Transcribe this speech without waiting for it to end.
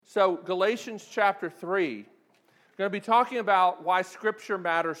So Galatians chapter 3, we're going to be talking about why Scripture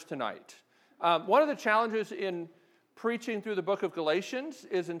matters tonight. One of the challenges in preaching through the book of Galatians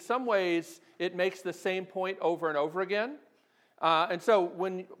is in some ways it makes the same point over and over again. And so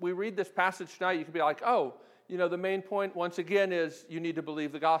when we read this passage tonight, you can be like, oh, the main point once again is you need to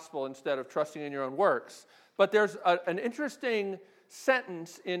believe the gospel instead of trusting in your own works. But there's an interesting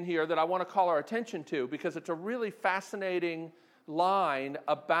sentence in here that I want to call our attention to because it's a really fascinating line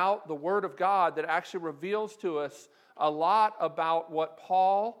about the Word of God that actually reveals to us a lot about what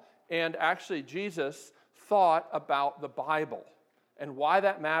Paul and actually Jesus thought about the Bible and why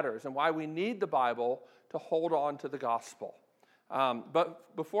that matters and why we need the Bible to hold on to the gospel.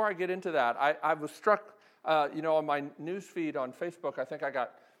 But before I get into that, I was struck, on my news feed on Facebook, I think I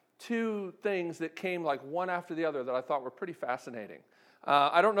got two things that came like one after the other that I thought were pretty fascinating.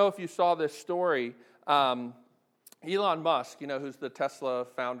 I don't know if you saw this story. Elon Musk, who's the Tesla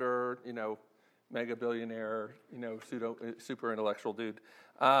founder, mega billionaire, super intellectual dude.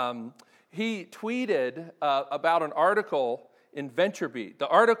 He tweeted about an article in VentureBeat. The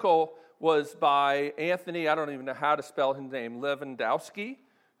article was by Anthony, I don't even know how to spell his name, Lewandowski,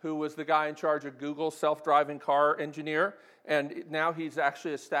 who was the guy in charge of Google's self-driving car engineer. And now he's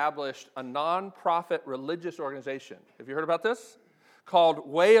actually established a non-profit religious organization. Have you heard about this? Called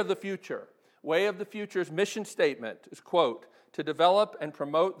Way of the Future. Way of the Future's mission statement is, quote, to develop and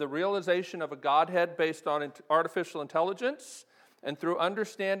promote the realization of a Godhead based on artificial intelligence and through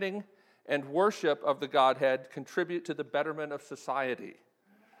understanding and worship of the Godhead contribute to the betterment of society.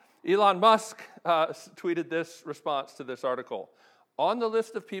 Elon Musk tweeted this response to this article. On the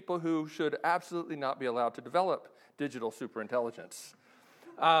list of people who should absolutely not be allowed to develop digital superintelligence.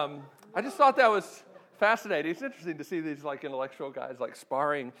 I just thought that was fascinating. It's interesting to see these intellectual guys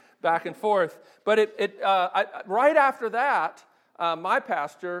sparring back and forth. But right after that, my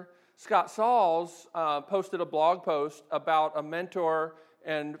pastor, Scott Sauls, posted a blog post about a mentor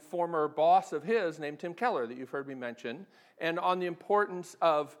and former boss of his named Tim Keller that you've heard me mention, and on the importance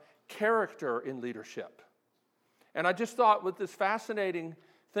of character in leadership. And I just thought with this fascinating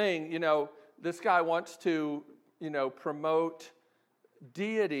thing, this guy wants to, promote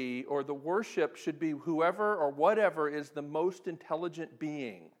deity, or the worship should be whoever or whatever is the most intelligent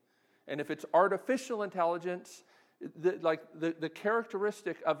being. And if it's artificial intelligence, the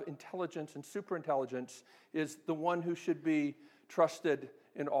characteristic of intelligence and superintelligence is the one who should be trusted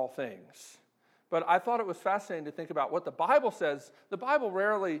in all things. But I thought it was fascinating to think about what the Bible says. The Bible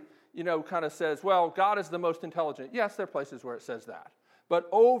rarely, kind of says, well, God is the most intelligent. Yes, there are places where it says that. But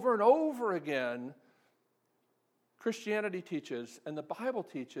over and over again, Christianity teaches, and the Bible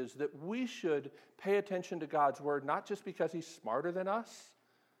teaches, that we should pay attention to God's word, not just because he's smarter than us,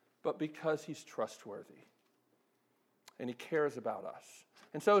 but because he's trustworthy. And he cares about us.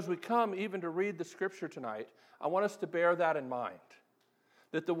 And so as we come even to read the scripture tonight, I want us to bear that in mind.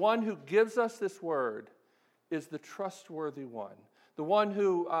 That the one who gives us this word is the trustworthy one. The one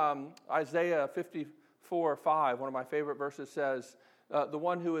who, Isaiah 54:5, one of my favorite verses, says, the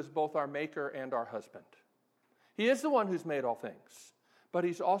one who is both our maker and our husband. He is the one who's made all things, but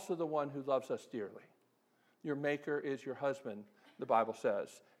he's also the one who loves us dearly. Your maker is your husband, the Bible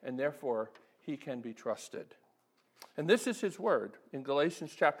says, and therefore he can be trusted. And this is his word in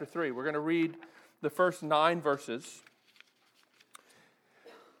Galatians chapter 3. We're going to read the first 9 verses,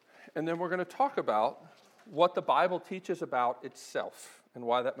 and then we're going to talk about what the Bible teaches about itself and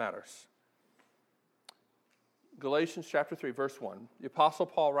why that matters. Galatians chapter 3, verse 1. The Apostle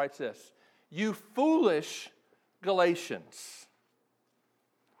Paul writes this, "You foolish Galatians,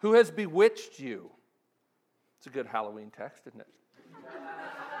 who has bewitched you?" It's a good Halloween text, isn't it?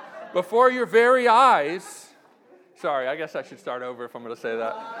 "Before your very eyes," sorry, I guess I should start over if I'm going to say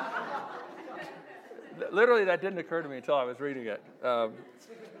that. Literally, that didn't occur to me until I was reading it.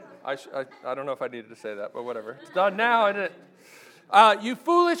 I don't know if I needed to say that, but whatever. It's done now, isn't it? "You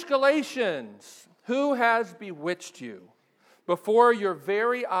foolish Galatians, who has bewitched you? Before your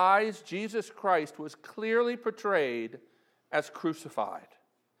very eyes, Jesus Christ was clearly portrayed as crucified.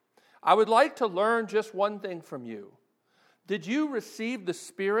 I would like to learn just one thing from you. Did you receive the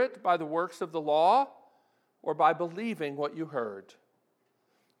Spirit by the works of the law or by believing what you heard?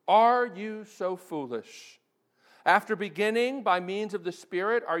 Are you so foolish? After beginning by means of the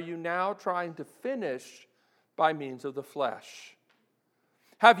Spirit, are you now trying to finish by means of the flesh?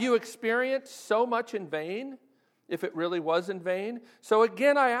 Have you experienced so much in vain, if it really was in vain? So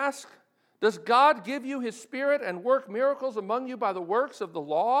again I ask, does God give you his Spirit and work miracles among you by the works of the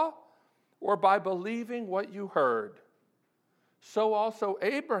law or by believing what you heard? So also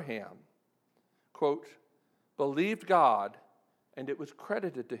Abraham," quote, "believed God, and it was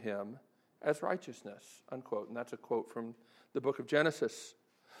credited to him as righteousness, unquote. And that's a quote from the book of Genesis.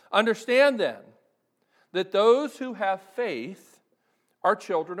 Understand then that those who have faith are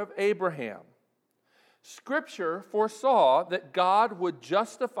children of Abraham. Scripture foresaw that God would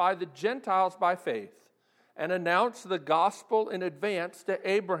justify the Gentiles by faith and announce the gospel in advance to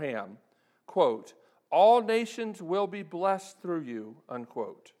Abraham. Quote, all nations will be blessed through you,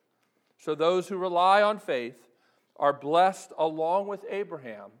 unquote. So those who rely on faith are blessed along with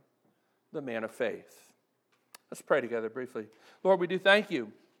Abraham, the man of faith. Let's pray together briefly. Lord, we do thank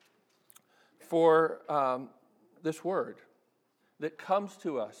you for this word that comes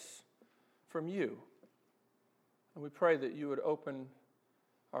to us from you. And we pray that you would open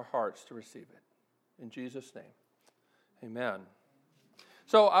our hearts to receive it. In Jesus' name, amen.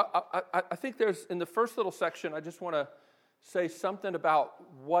 So I think there's, in the first little section, I just want to say something about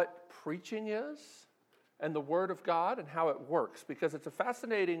what preaching is and the Word of God and how it works, because it's a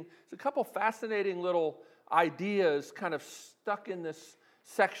couple fascinating little ideas kind of stuck in this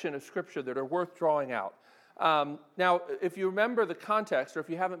section of Scripture that are worth drawing out. Now, if you remember the context, or if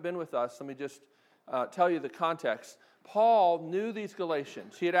you haven't been with us, let me just tell you the context. Paul knew these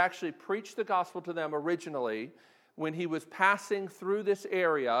Galatians. He had actually preached the gospel to them originally when he was passing through this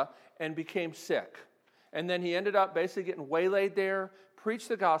area and became sick. And then he ended up basically getting waylaid there, preached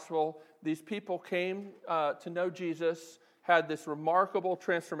the gospel. These people came to know Jesus, had this remarkable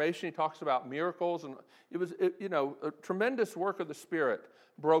transformation. He talks about miracles, and it was a tremendous work of the Spirit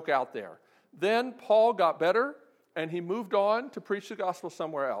broke out there. Then Paul got better, and he moved on to preach the gospel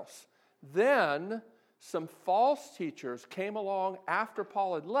somewhere else. Then some false teachers came along after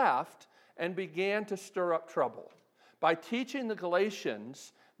Paul had left and began to stir up trouble by teaching the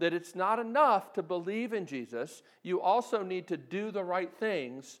Galatians that it's not enough to believe in Jesus. You also need to do the right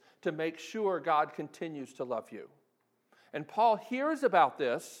things to make sure God continues to love you. And Paul hears about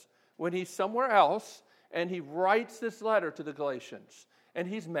this when he's somewhere else, and he writes this letter to the Galatians, and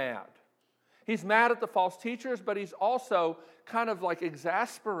he's mad. He's mad at the false teachers, but he's also kind of like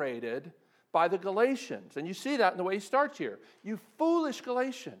exasperated by the Galatians. And you see that in the way he starts here. You foolish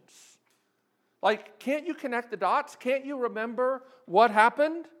Galatians. Like, can't you connect the dots? Can't you remember what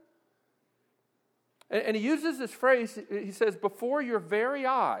happened? And he uses this phrase, he says, before your very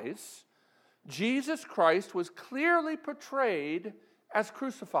eyes, Jesus Christ was clearly portrayed as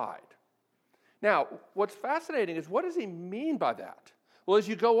crucified. Now, what's fascinating is, what does he mean by that? Well, as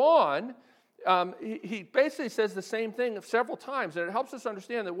you go on, he basically says the same thing several times, and it helps us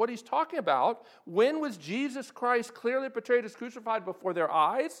understand that what he's talking about, when was Jesus Christ clearly portrayed as crucified before their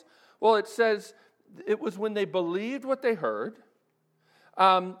eyes? Well, it says it was when they believed what they heard.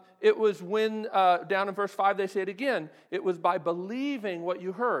 It was when, down in verse 5, they say it again, it was by believing what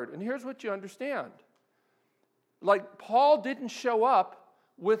you heard. And here's what you understand. Like, Paul didn't show up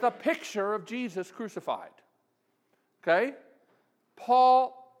with a picture of Jesus crucified. Okay?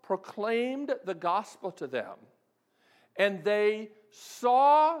 Paul proclaimed the gospel to them, and they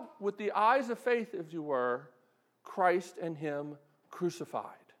saw with the eyes of faith, as you were, Christ and him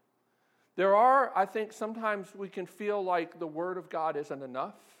crucified. There are, I think, sometimes we can feel like the Word of God isn't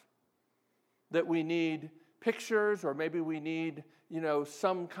enough, that we need pictures, or maybe we need,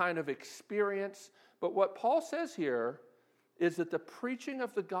 some kind of experience. But what Paul says here is that the preaching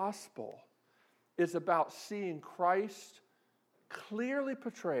of the gospel is about seeing Christ clearly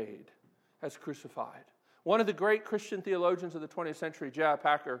portrayed as crucified. One of the great Christian theologians of the 20th century, J.I.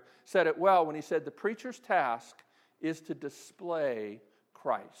 Packer, said it well when he said, the preacher's task is to display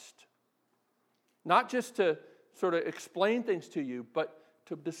Christ. Not just to sort of explain things to you, but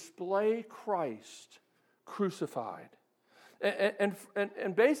to display Christ crucified.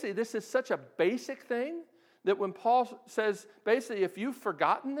 And basically, this is such a basic thing that when Paul says, basically, if you've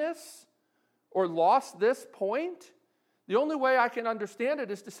forgotten this or lost this point, the only way I can understand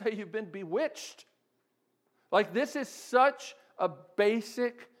it is to say you've been bewitched. Like, this is such a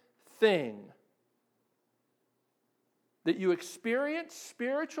basic thing that you experience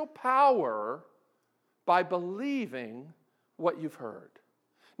spiritual power by believing what you've heard.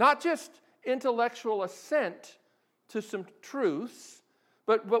 Not just intellectual assent to some truths,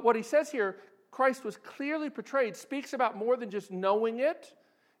 but what he says here, Christ was clearly portrayed, speaks about more than just knowing it.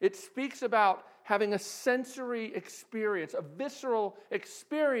 It speaks about having a sensory experience, a visceral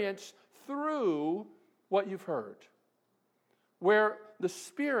experience through what you've heard, where the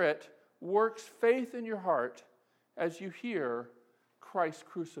Spirit works faith in your heart as you hear Christ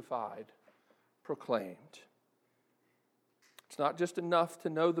crucified proclaimed. It's not just enough to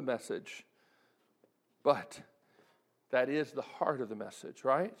know the message, but that is the heart of the message,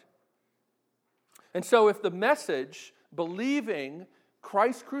 right? And so if the message believing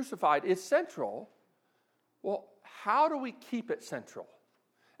Christ crucified is central, well, how do we keep it central?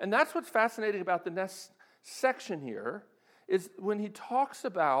 And that's what's fascinating about the next section here, is when he talks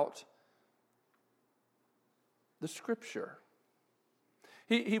about the Scripture.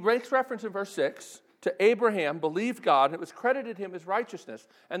 He makes reference in verse 6 to Abraham believed God, and it was credited him as righteousness.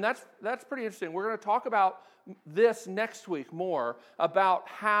 And that's pretty interesting. We're going to talk about this next week more, about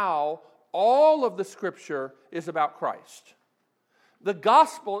how all of the Scripture is about Christ. The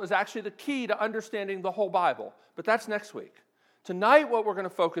gospel is actually the key to understanding the whole Bible, but that's next week. Tonight, what we're going to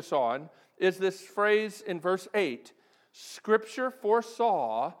focus on is this phrase in verse 8, Scripture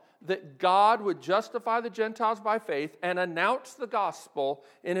foresaw that God would justify the Gentiles by faith and announce the gospel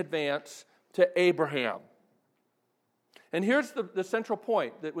in advance to Abraham. And here's the central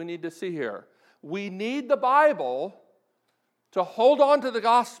point that we need to see here. We need the Bible to hold on to the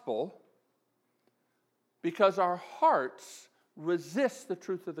gospel because our hearts resist the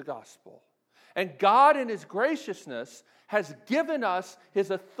truth of the gospel. And God, in His graciousness, has given us His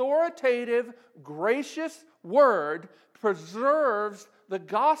authoritative, gracious word, preserves the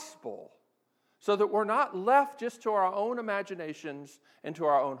gospel so that we're not left just to our own imaginations and to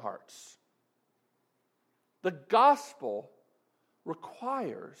our own hearts. The gospel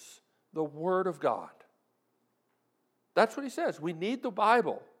requires the Word of God. That's what he says. We need the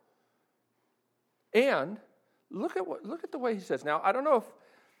Bible. And look at the way he says. Now, I don't know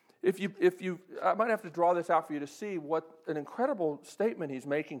if you I might have to draw this out for you to see what an incredible statement he's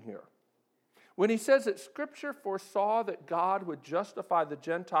making here. When he says that Scripture foresaw that God would justify the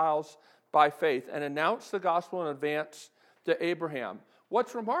Gentiles by faith and announce the gospel in advance to Abraham.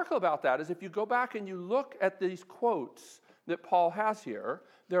 What's remarkable about that is if you go back and you look at these quotes that Paul has here,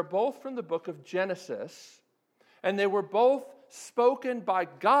 they're both from the book of Genesis, and they were both spoken by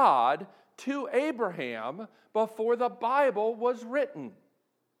God to Abraham before the Bible was written.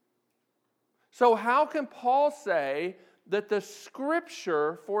 So how can Paul say that the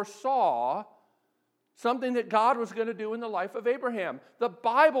Scripture foresaw something that God was going to do in the life of Abraham? The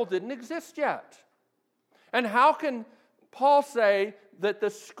Bible didn't exist yet. And how can Paul say that the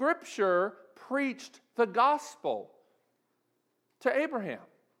Scripture preached the gospel to Abraham?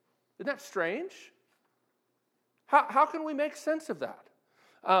 Isn't that strange? How can we make sense of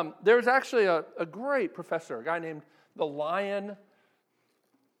that? There's actually a great professor, a guy named the Lion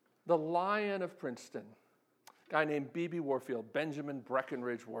of Princeton, a guy named B.B. Warfield, Benjamin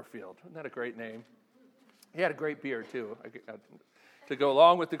Breckinridge Warfield. Isn't that a great name? He had a great beard, too, to go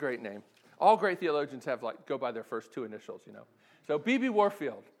along with the great name. All great theologians go by their first two initials, you know. So B.B.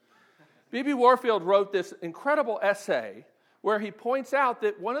 Warfield. B.B. Warfield wrote this incredible essay where he points out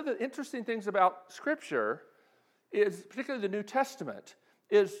that one of the interesting things about Scripture is, particularly the New Testament,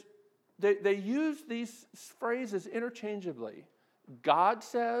 is they use these phrases interchangeably. God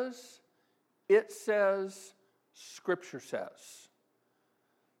says, it says, Scripture says.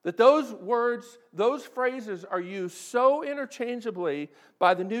 That those words, those phrases are used so interchangeably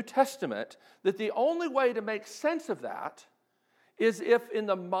by the New Testament that the only way to make sense of that is if in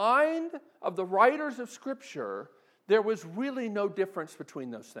the mind of the writers of Scripture, there was really no difference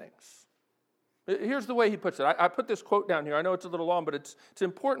between those things. Here's the way he puts it. I put this quote down here. I know it's a little long, but it's an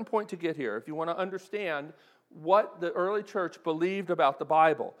important point to get here if you want to understand what the early church believed about the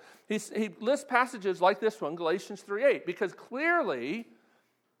Bible. He lists passages like this one, Galatians 3:8, because clearly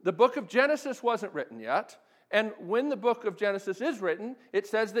the book of Genesis wasn't written yet, and when the book of Genesis is written, it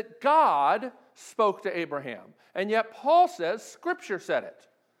says that God spoke to Abraham, and yet Paul says Scripture said it.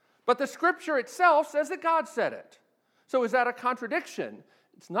 But the Scripture itself says that God said it. So is that a contradiction?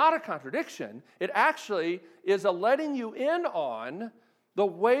 It's not a contradiction. It actually is a letting you in on the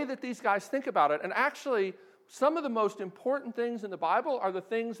way that these guys think about it. And actually, some of the most important things in the Bible are the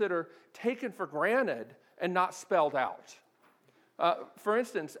things that are taken for granted and not spelled out. For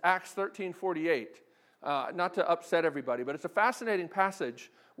instance, Acts 13:48. Not to upset everybody, but it's a fascinating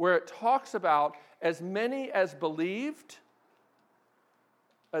passage where it talks about as many as believed,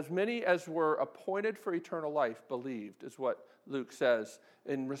 as many as were appointed for eternal life believed, is what Luke says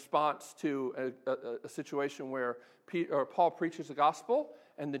in response to a situation where Paul preaches the gospel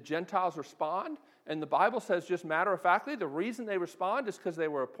and the Gentiles respond. And the Bible says just matter-of-factly, the reason they respond is because they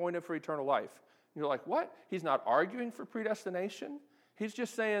were appointed for eternal life. And you're like, what? He's not arguing for predestination. He's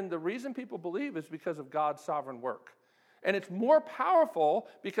just saying the reason people believe is because of God's sovereign work. And it's more powerful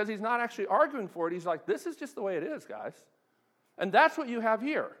because he's not actually arguing for it. He's like, this is just the way it is, guys. And that's what you have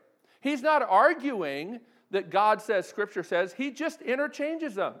here. He's not arguing that God says, Scripture says. He just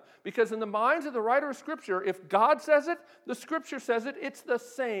interchanges them. Because in the minds of the writer of Scripture, if God says it, the Scripture says it, it's the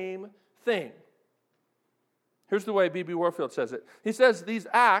same thing. Here's the way B.B. Warfield says it. He says these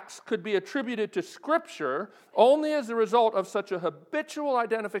acts could be attributed to Scripture only as a result of such a habitual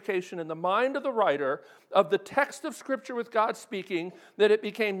identification in the mind of the writer of the text of Scripture with God speaking that it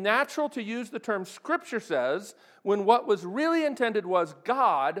became natural to use the term Scripture says when what was really intended was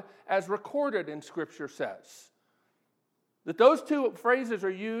God as recorded in Scripture says. That those two phrases are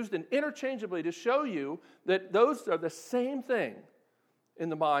used interchangeably to show you that those are the same thing in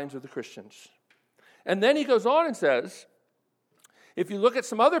the minds of the Christians. And then he goes on and says, if you look at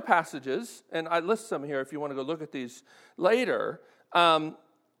some other passages, and I list some here if you want to go look at these later,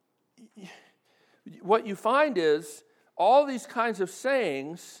 what you find is all these kinds of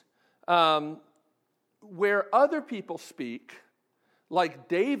sayings where other people speak, like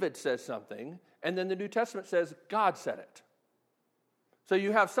David says something, and then the New Testament says God said it. So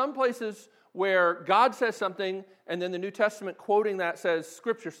you have some places where God says something, and then the New Testament quoting that says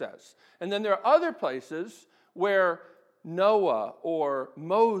Scripture says. And then there are other places where Noah or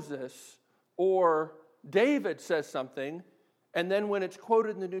Moses or David says something, and then when it's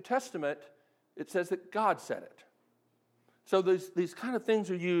quoted in the New Testament, it says that God said it. So these kind of things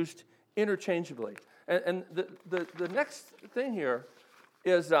are used interchangeably. And the next thing here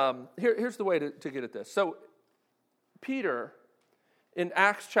is, here's the way to get at this. So Peter, in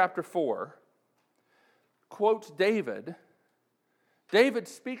Acts chapter 4, quotes David. David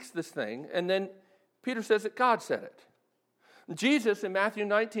speaks this thing, and then Peter says that God said it. Jesus, in Matthew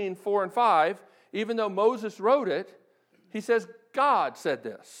 19, 4 and 5, even though Moses wrote it, he says, God said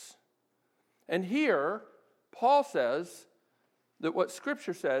this. And here, Paul says that what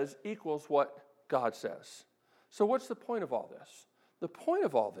Scripture says equals what God says. So what's the point of all this? The point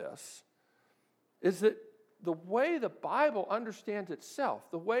of all this is that the way the Bible understands itself,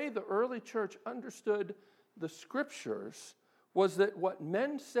 the way the early church understood the Scriptures, was that what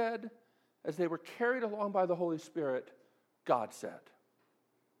men said as they were carried along by the Holy Spirit, God said.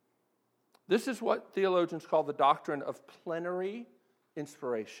 This is what theologians call the doctrine of plenary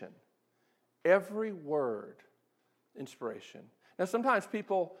inspiration. Every word, inspiration. Now, sometimes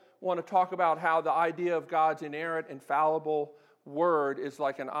people want to talk about how the idea of God's inerrant, infallible word is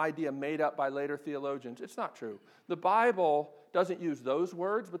like an idea made up by later theologians. It's not true. The Bible doesn't use those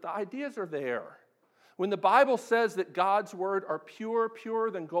words, but the ideas are there. When the Bible says that God's word are purer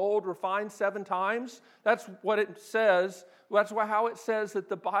than gold refined 7 times, that's what it says. That's how it says that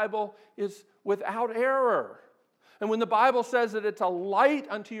the Bible is without error. And when the Bible says that it's a light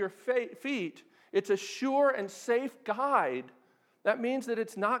unto your feet, it's a sure and safe guide, that means that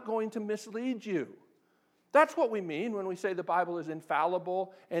it's not going to mislead you. That's what we mean when we say the Bible is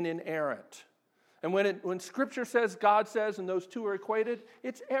infallible and inerrant. And when Scripture says, God says, and those two are equated,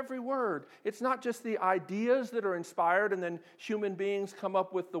 it's every word. It's not just the ideas that are inspired and then human beings come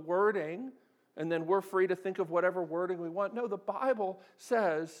up with the wording and then we're free to think of whatever wording we want. No, the Bible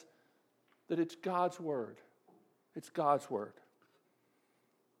says that it's God's word. It's God's word.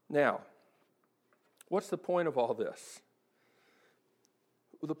 Now, what's the point of all this?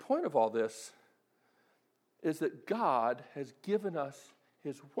 Well, the point of all this is that God has given us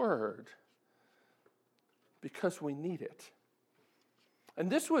His word because we need it. And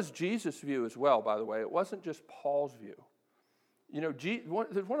this was Jesus' view as well, by the way. It wasn't just Paul's view. You know, one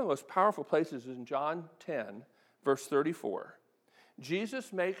of the most powerful places is in John 10, verse 34.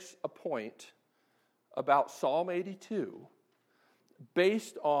 Jesus makes a point about Psalm 82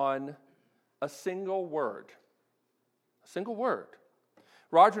 based on a single word. A single word.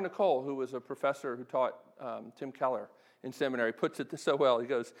 Roger Nicole, who was a professor who taught Tim Keller in seminary, puts it so well. He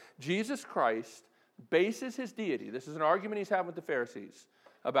goes, Jesus Christ bases his deity. This is an argument he's having with the Pharisees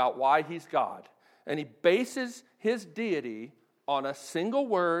about why he's God. And he bases his deity on a single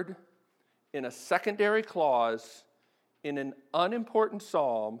word in a secondary clause in an unimportant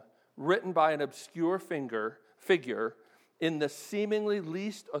psalm written by an obscure figure in the seemingly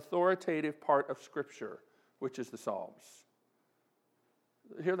least authoritative part of Scripture, which is the Psalms.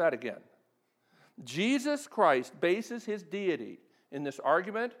 Hear that again. Jesus Christ bases his deity in this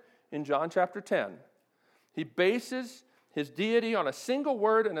argument in John chapter 10. He bases his deity on a single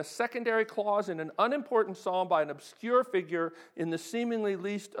word and a secondary clause in an unimportant psalm by an obscure figure in the seemingly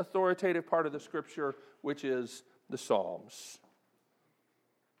least authoritative part of the Scripture, which is the Psalms.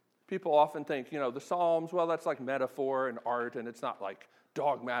 People often think, the Psalms, well, that's like metaphor and art, and it's not like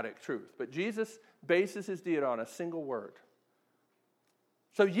dogmatic truth. But Jesus bases his deity on a single word.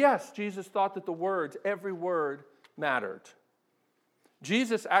 So yes, Jesus thought that the words, every word, mattered.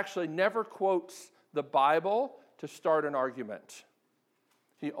 Jesus actually never quotes the Bible to start an argument.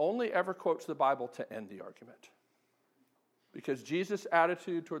 He only ever quotes the Bible to end the argument. Because Jesus'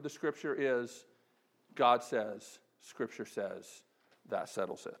 attitude toward the Scripture is, God says, Scripture says, that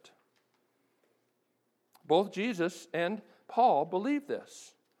settles it. Both Jesus and Paul believe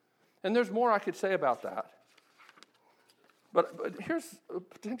this. And there's more I could say about that. But here's a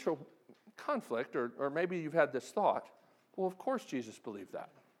potential conflict, or maybe you've had this thought. Well, of course Jesus believed that.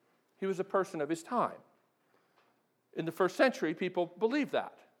 He was a person of his time. In the first century, people believed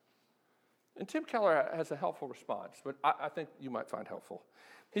that. And Tim Keller has a helpful response, but I think you might find helpful.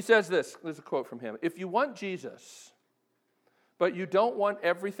 He says this, there's a quote from him. If you want Jesus, but you don't want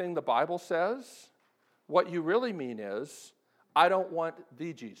everything the Bible says, what you really mean is, I don't want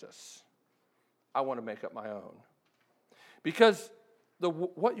the Jesus. I want to make up my own. Because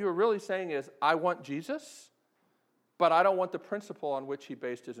what you're really saying is, I want Jesus, but I don't want the principle on which he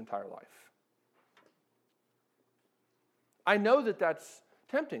based his entire life. I know that that's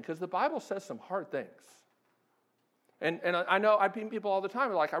tempting because the Bible says some hard things. And I know I've seen people all the time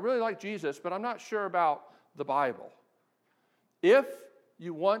who are like, I really like Jesus, but I'm not sure about the Bible. If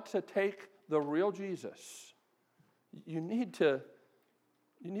you want to take the real Jesus, you need to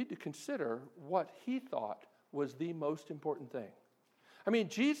consider what he thought was the most important thing. I mean,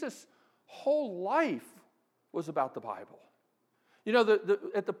 Jesus' whole life was about the Bible. You know,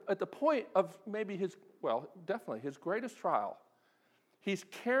 at the point of maybe definitely his greatest trial, he's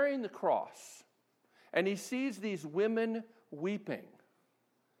carrying the cross, and he sees these women weeping.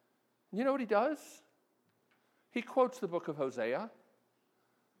 You know what he does? He quotes the book of Hosea.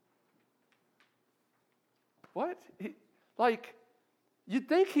 What? You'd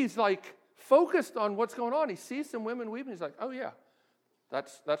think he's focused on what's going on. He sees some women weeping. He's like, oh yeah,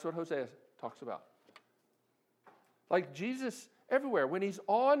 that's what Hosea talks about. Like Jesus everywhere. When he's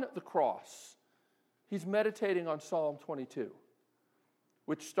on the cross, he's meditating on Psalm 22,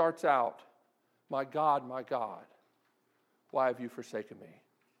 which starts out, my God, why have you forsaken me?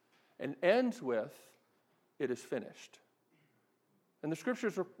 And ends with, it is finished. And the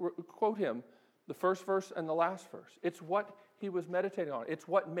scriptures quote him, the first verse and the last verse. It's what he was meditating on. It's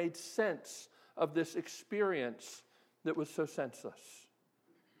what made sense of this experience that was so senseless.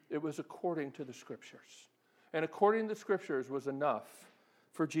 It was according to the scriptures. And according to the scriptures was enough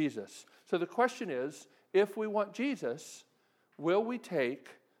for Jesus. So the question is, if we want Jesus, will we take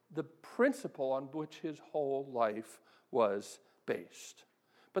the principle on which his whole life was based?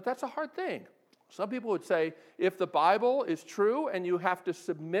 But that's a hard thing. Some people would say, if the Bible is true and you have to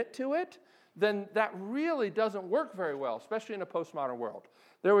submit to it, then that really doesn't work very well, especially in a postmodern world.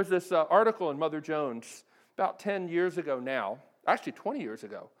 There was this article in Mother Jones about 10 years ago now, actually 20 years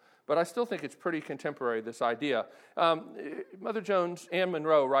ago, but I still think it's pretty contemporary, this idea. Mother Jones, Anne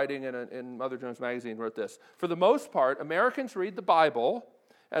Monroe, writing in Mother Jones magazine, wrote this. For the most part, Americans read the Bible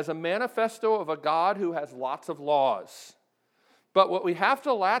as a manifesto of a God who has lots of laws. But what we have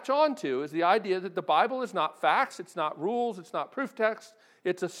to latch on to is the idea that the Bible is not facts, it's not rules, it's not proof text,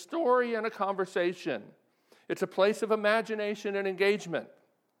 it's a story and a conversation. It's a place of imagination and engagement.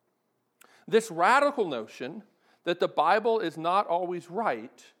 This radical notion that the Bible is not always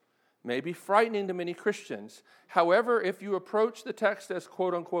right may be frightening to many Christians. However, if you approach the text as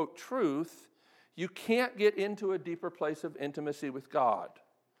quote-unquote truth, you can't get into a deeper place of intimacy with God.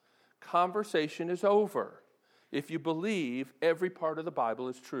 Conversation is over if you believe every part of the Bible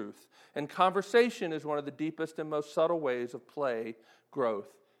is truth. And conversation is one of the deepest and most subtle ways of play, growth,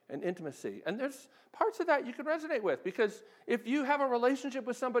 and intimacy. And there's parts of that you can resonate with, because if you have a relationship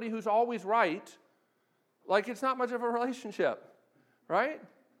with somebody who's always right, it's not much of a relationship, right?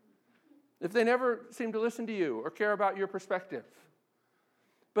 If they never seem to listen to you or care about your perspective.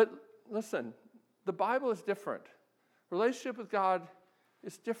 But listen, the Bible is different. Relationship with God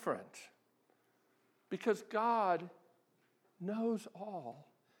is different. Because God knows all,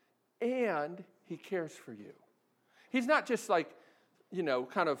 and he cares for you. He's not just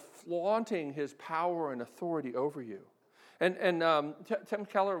kind of flaunting his power and authority over you. And Tim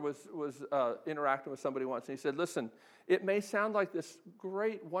Keller was interacting with somebody once, and he said, listen, it may sound like this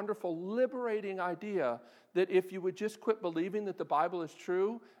great, wonderful, liberating idea that if you would just quit believing that the Bible is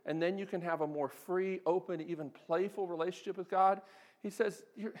true, and then you can have a more free, open, even playful relationship with God. He says,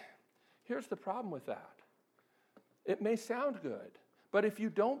 here's the problem with that. It may sound good, but if you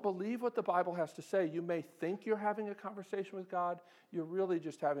don't believe what the Bible has to say, you may think you're having a conversation with God. You're really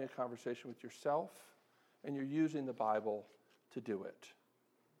just having a conversation with yourself, and you're using the Bible to do it.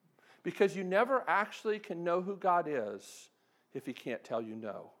 Because you never actually can know who God is if he can't tell you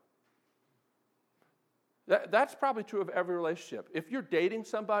no. That's probably true of every relationship. If you're dating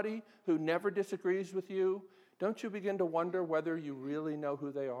somebody who never disagrees with you, don't you begin to wonder whether you really know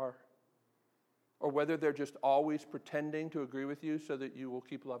who they are? Or whether they're just always pretending to agree with you so that you will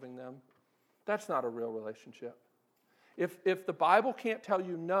keep loving them? That's not a real relationship. If the Bible can't tell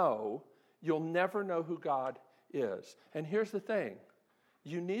you no, you'll never know who God is. And here's the thing.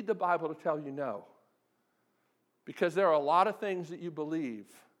 You need the Bible to tell you no. Because there are a lot of things that you believe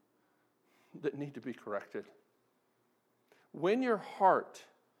that need to be corrected. When your heart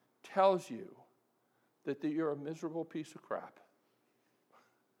tells you that you're a miserable piece of crap,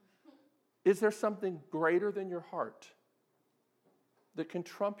 is there something greater than your heart that can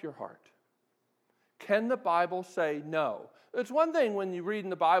trump your heart? Can the Bible say no? It's one thing when you read in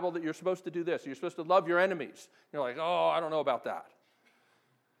the Bible that you're supposed to do this. You're supposed to love your enemies. You're like, oh, I don't know about that.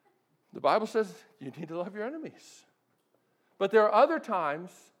 The Bible says you need to love your enemies. But there are other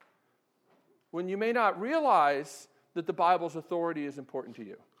times when you may not realize that the Bible's authority is important to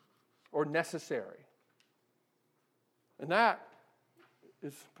you or necessary. And that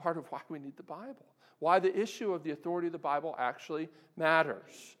is part of why we need the Bible. Why the issue of the authority of the Bible actually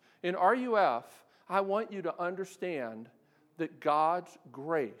matters. In RUF, I want you to understand that God's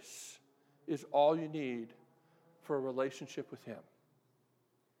grace is all you need for a relationship with Him.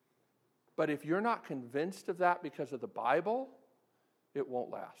 But if you're not convinced of that because of the Bible, it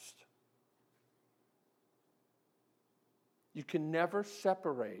won't last. You can never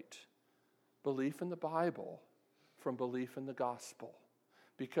separate belief in the Bible from belief in the gospel,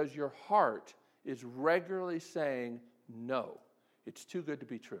 because your heart is regularly saying, no, it's too good to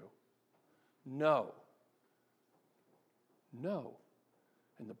be true. No. No.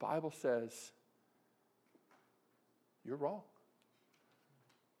 And the Bible says, you're wrong.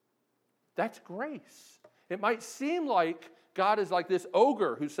 That's grace. It might seem like God is like this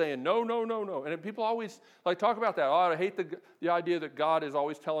ogre who's saying, no, no, no, no. And people always talk about that. Oh, I hate the idea that God is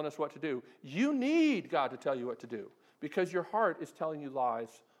always telling us what to do. You need God to tell you what to do because your heart is telling you lies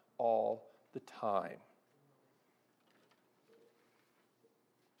all the time.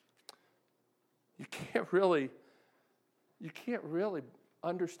 You can't really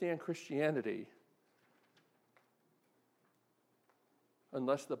understand Christianity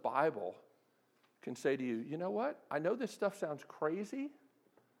unless the Bible can say to you, you know what? I know this stuff sounds crazy,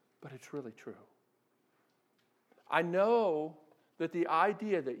 but it's really true. I know that the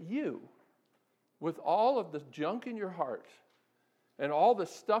idea that you, with all of the junk in your heart and all the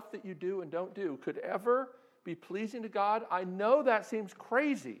stuff that you do and don't do, could ever be pleasing to God, I know that seems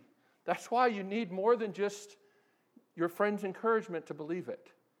crazy. That's why you need more than just your friend's encouragement to believe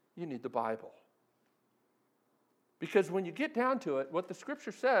it. You need the Bible. Because when you get down to it, what the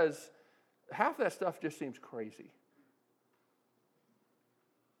Scripture says, half that stuff just seems crazy.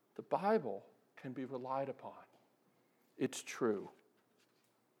 The Bible can be relied upon. It's true.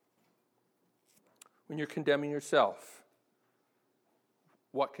 When you're condemning yourself,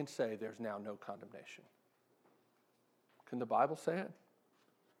 what can say there's now no condemnation? Can the Bible say it?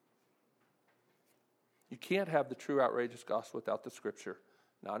 You can't have the true outrageous gospel without the Scripture.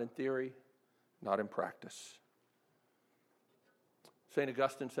 Not in theory, not in practice. St.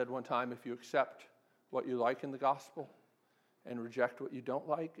 Augustine said one time, if you accept what you like in the gospel and reject what you don't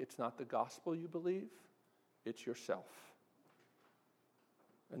like, it's not the gospel you believe, it's yourself.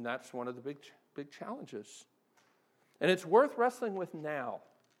 And that's one of the big challenges. And it's worth wrestling with now,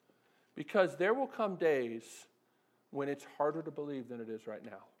 because there will come days when it's harder to believe than it is right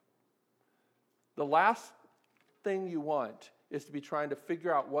now. The last thing you want is to be trying to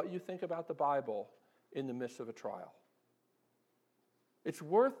figure out what you think about the Bible in the midst of a trial. It's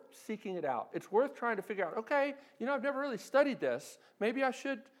worth seeking it out. It's worth trying to figure out, okay, I've never really studied this. Maybe I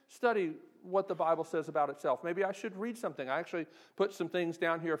should study what the Bible says about itself. Maybe I should read something. I actually put some things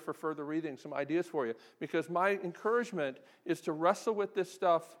down here for further reading, some ideas for you, because my encouragement is to wrestle with this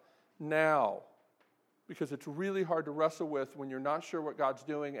stuff now, because it's really hard to wrestle with when you're not sure what God's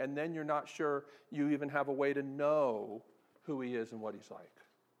doing, and then you're not sure you even have a way to know who He is and what He's like.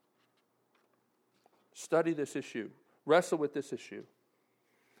 Study this issue. Wrestle with this issue.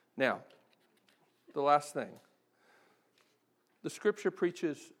 Now, the last thing. The Scripture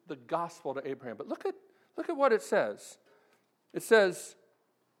preaches the gospel to Abraham. But look at what it says. It says,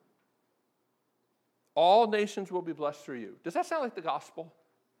 all nations will be blessed through you. Does that sound like the gospel?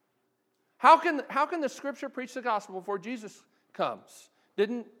 How can the Scripture preach the gospel before Jesus comes?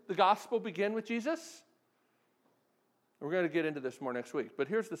 Didn't the gospel begin with Jesus? We're going to get into this more next week. But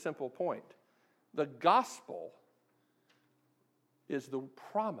here's the simple point. The gospel is the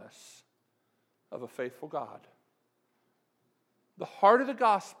promise of a faithful God. The heart of the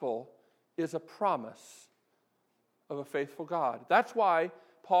gospel is a promise of a faithful God. That's why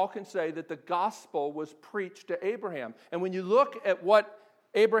Paul can say that the gospel was preached to Abraham. And when you look at what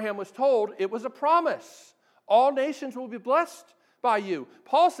Abraham was told, it was a promise. All nations will be blessed by you.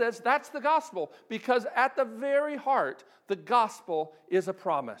 Paul says that's the gospel, because at the very heart, the gospel is a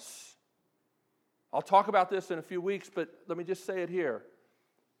promise. I'll talk about this in a few weeks, but let me just say it here.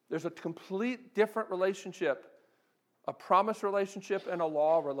 There's a complete different relationship, a promise relationship and a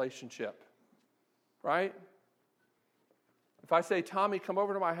law relationship, right? If I say, Tommy, come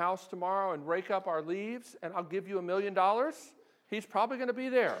over to my house tomorrow and rake up our leaves, and I'll give you $1 million, he's probably going to be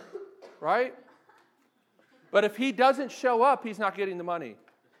there, right? But if he doesn't show up, he's not getting the money.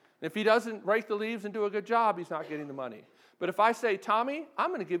 If he doesn't rake the leaves and do a good job, he's not getting the money. But if I say, Tommy, I'm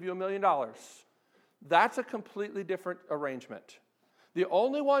going to give you $1 million, that's a completely different arrangement. The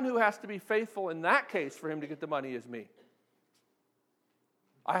only one who has to be faithful in that case for him to get the money is me.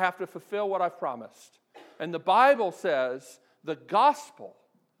 I have to fulfill what I've promised. And the Bible says the gospel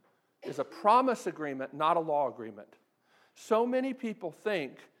is a promise agreement, not a law agreement. So many people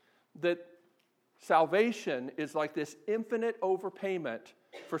think that salvation is like this infinite overpayment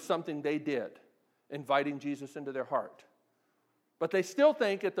for something they did, inviting Jesus into their heart. But they still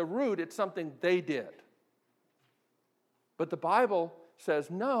think at the root it's something they did. But the Bible says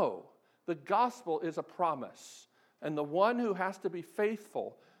no, the gospel is a promise. And the one who has to be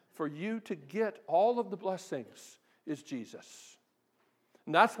faithful for you to get all of the blessings is Jesus.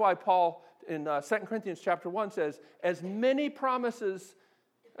 And that's why Paul in 2 Corinthians chapter 1 says, as many promises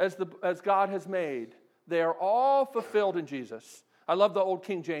as God has made, they are all fulfilled in Jesus. I love the old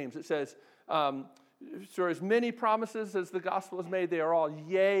King James. It says, for as many promises as the gospel has made, they are all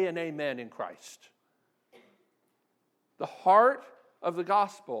yea and amen in Christ. The heart of the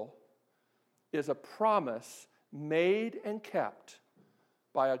gospel is a promise made and kept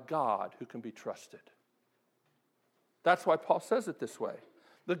by a God who can be trusted. That's why Paul says it this way.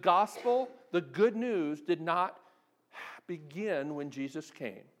 The gospel, the good news, did not begin when Jesus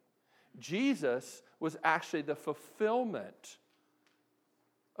came. Jesus was actually the fulfillment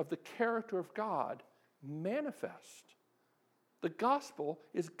of the character of God manifest. The gospel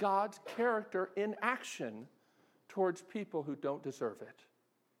is God's character in action towards people who don't deserve it.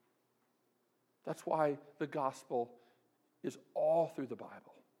 That's why the gospel is all through the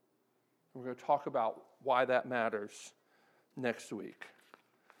Bible. We're going to talk about why that matters next week.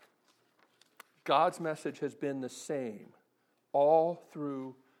 God's message has been the same all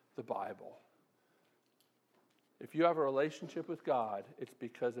through the Bible. If you have a relationship with God, it's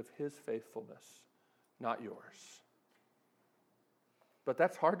because of His faithfulness, not yours. But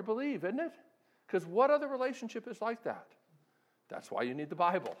that's hard to believe, isn't it? Because what other relationship is like that? That's why you need the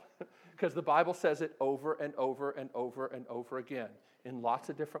Bible. Because the Bible says it over and over and over and over again in lots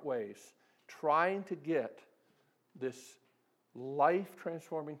of different ways, trying to get this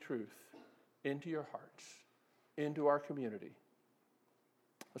life-transforming truth into your hearts, into our community.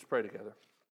 Let's pray together.